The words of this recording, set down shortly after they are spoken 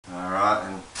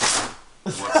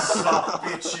What's up,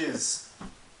 bitches?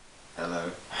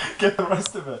 Hello. Get the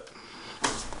rest of it.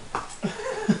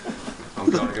 I'm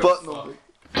gonna go. Butt nodding.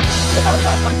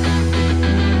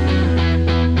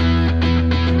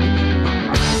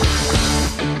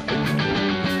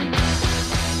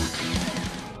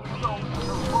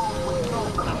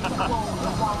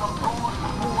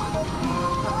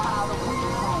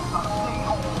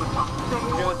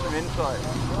 Give us some insight.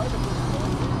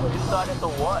 Insight into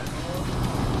what?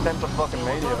 Sense of fucking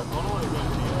media.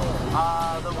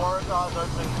 The Warrior Car's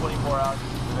open 24 hours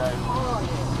today.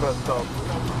 First stop.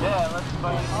 Yeah, let's go.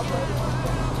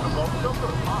 The bottle shop or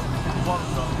the pub? The bottle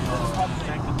shop. The pub's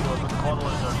connected to it, but the bottle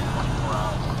is open 24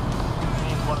 hours.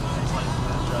 It's one of the few places in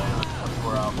Australia that's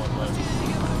 24-hour bottle open.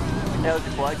 How was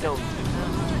your flight, Kelvin?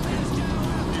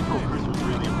 You thought Chris was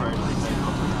really afraid of the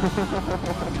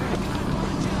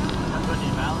That's what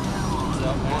you valid.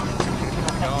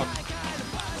 God.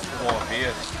 Oh, beer.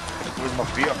 Where's my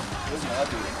beer? Where's my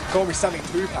beer? Call me Sunny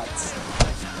Two Hats.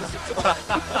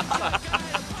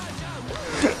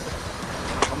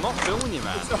 I'm not filming you,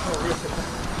 man.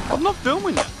 I'm not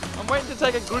filming you. I'm waiting to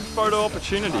take a good photo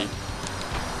opportunity.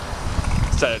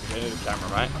 Say it to the camera,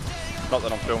 mate. Not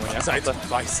that I'm filming you. Say it to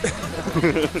my face.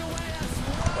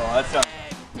 Oh, that's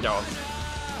go on.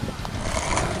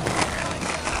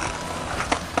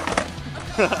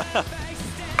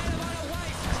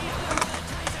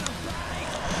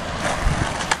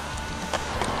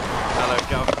 Hello,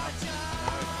 Gov.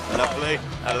 Lovely.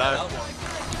 Hello.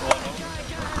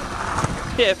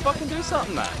 Yeah, fucking do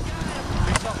something, man.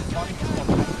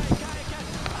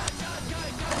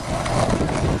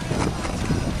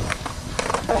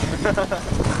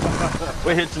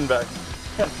 We're hitching back.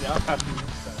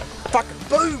 Fucking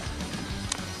boom!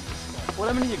 What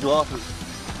happened to your glasses?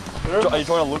 Are you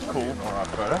trying to look cool? Alright,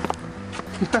 photo.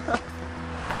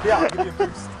 Yeah, I'll give you a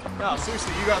boost. No,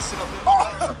 seriously, you guys sit up there.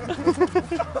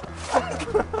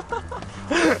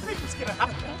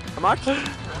 How much?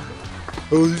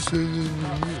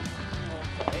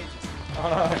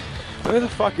 Where the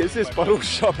fuck is this bottle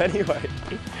shop anyway?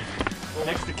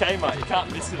 Next to Kmart, you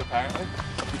can't miss it apparently.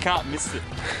 You can't miss it.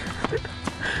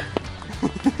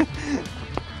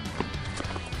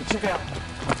 Check out.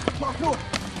 Michael!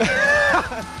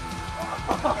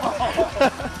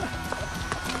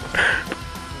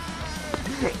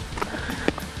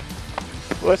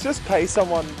 Let's just pay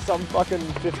someone, some fucking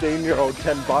 15-year-old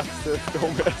 $10 to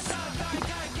film us.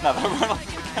 No, don't run off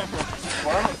the camera.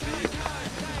 Why not beer?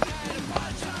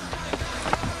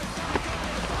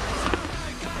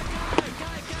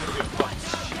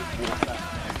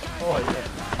 Oh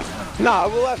yeah. Nah,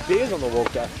 we'll have beers on the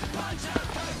walk back.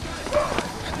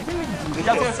 I was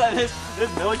gonna say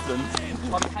there's Millingtons.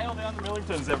 I'm hail down to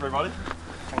Millingtons, everybody.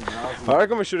 I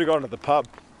reckon we should have gone to the pub.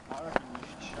 I reckon we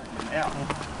should check it out.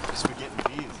 Because we're getting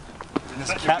beers. And there's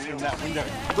a cat in that window.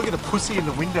 Look at the pussy in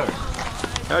the window.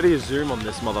 How do you zoom on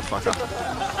this motherfucker?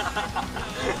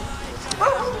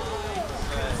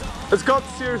 It's got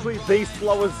seriously the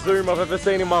slowest zoom I've ever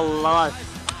seen in my life.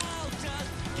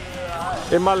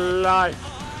 In my life.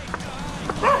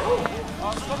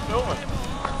 Oh, stop filming.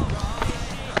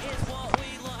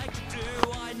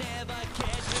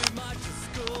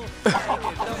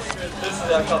 This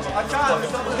is our couple. I can't.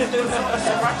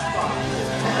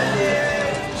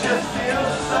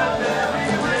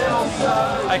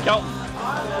 Hey, Kel.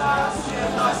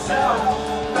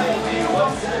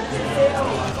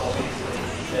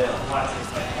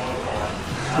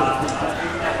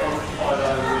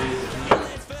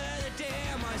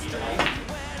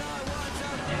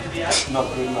 Not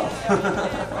good enough.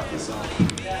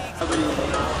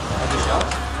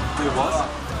 Who was?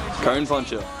 Cone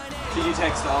puncher. Did you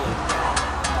text Ollie?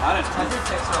 I did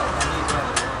text Ollie.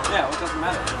 Yeah, well, it doesn't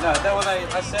matter. No, that was I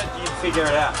said you'd figure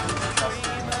it out.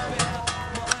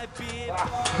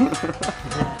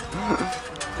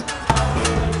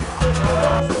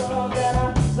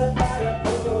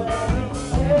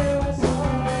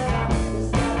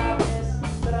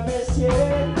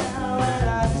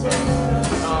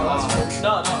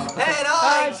 And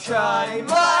I try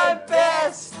my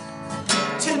best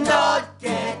to not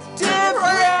get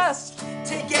depressed,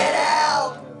 to get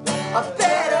out of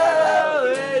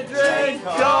bed, drink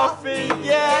coffee,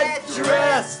 get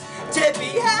dressed, to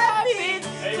be happy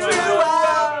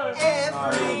throughout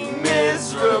every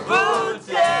miserable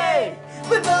day,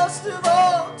 but most of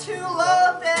all to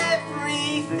love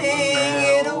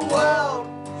everything in a world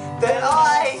that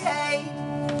I hate.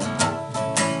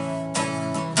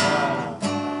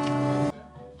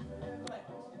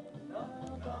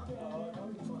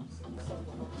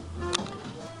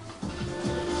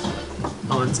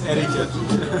 Oh, it's etiquette.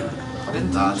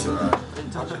 That's alright.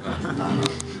 touching that. I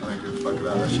don't give a fuck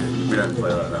about that shit. We don't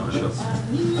play like that, sure.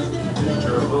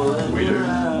 We do. I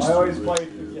always play if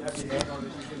you have your hand on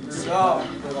it. Stop.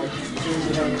 But like, as soon as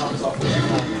your hand comes off,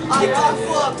 I got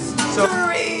flux,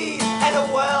 stories, and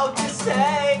a world to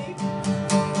say.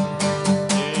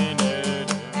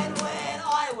 And when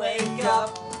I wake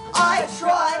up, I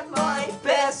try my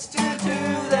best to do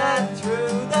that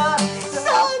through the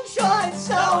sunshine,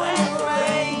 snow, and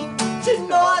rain. To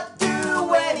not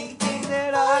do anything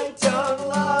that I don't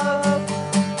love.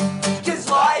 'Cause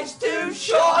life's too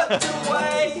short to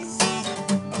waste.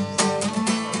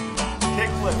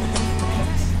 Kickflip.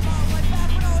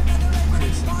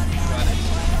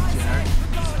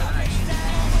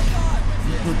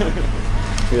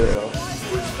 Here they are.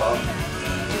 Which pub?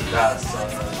 That's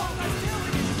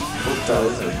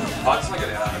I'll just make it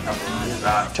out in a couple of minutes.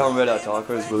 Tell them about our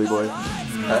tacos, Willy boy.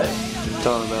 Hey?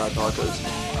 Tell them about our tacos.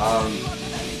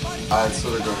 I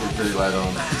sort of got here pretty late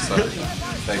on, so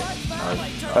I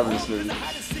Having a snooze.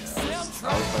 was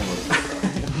playing with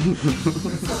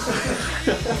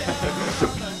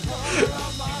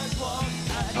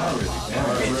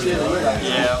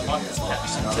Yeah, I might just catch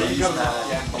some teas and that.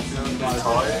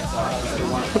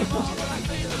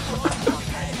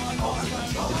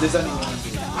 If there's only one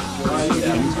thing.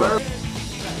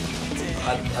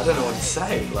 I don't know what to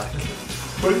say, like...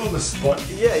 put him on the spot.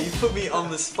 Yeah, you put me on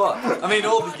the spot. I mean,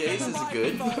 all the geezers are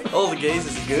good. All the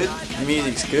geezers are good. The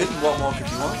music's good. What more could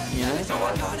you want, you know?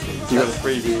 You got a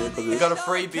free beer for this. Got a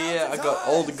free beer. I got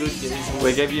all the good geezers.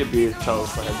 We gave you a beer to tell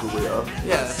us how good we are.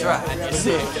 Yeah, that's right. And you're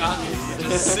sick, aren't you?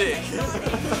 You're sick.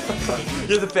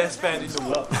 You're the best band in the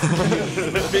world.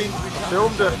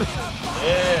 Filmed it.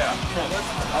 Yeah.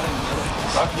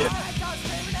 Fuck yeah.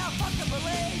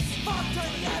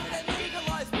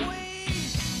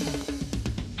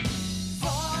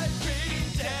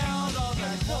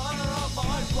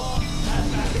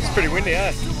 It's pretty windy,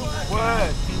 eh?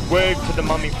 Word. Word to the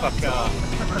mummy fucker.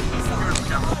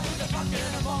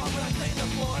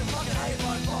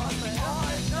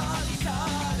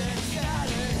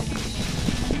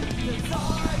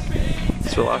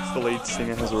 Just relax, the lead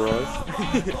singer has arrived.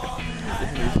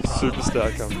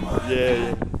 Superstar coming.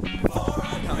 Yeah.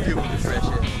 Can't deal with the fresh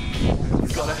air.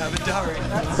 We've got to have a durry.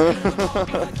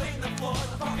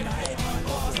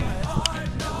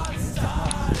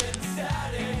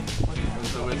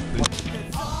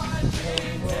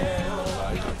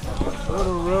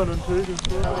 Run and take it.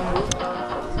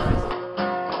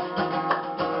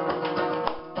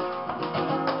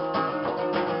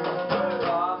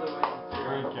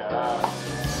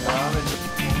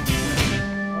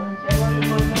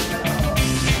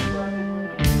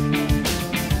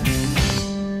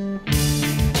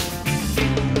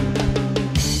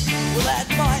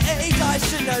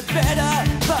 Know better,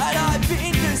 but I've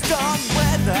been through storm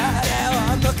weather. Now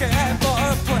I'm looking for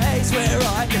a place where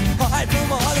I can hide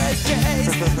from all those days.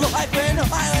 Like when I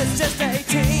was just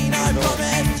 18, I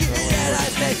promised you that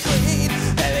I'd stay clean.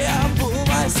 Maybe I'll pull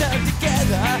myself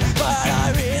together, but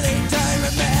I really don't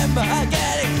remember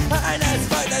getting home. Those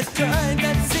photos turned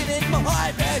and sit in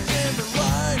my bedroom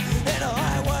alone. And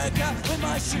I woke up with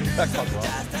my shoes just to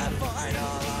find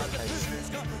all of the shoes.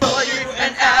 For you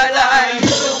and LA,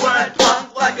 you weren't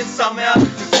drunk like a somehow. You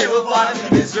still survive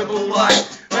a miserable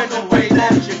life. When the way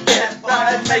that you get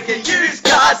fired, make a used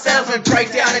car salesman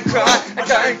break down and cry. I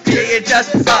don't fear you,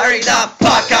 just hurry the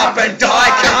fuck up and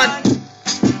die, cunt.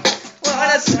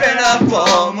 Wanna spend up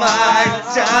all my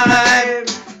time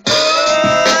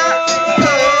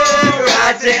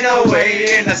riding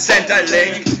away in the center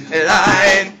link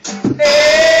line.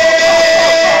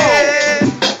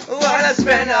 Wanna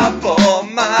spend up all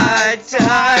my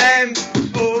time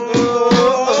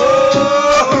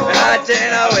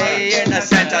riding away in the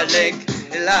center link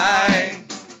line.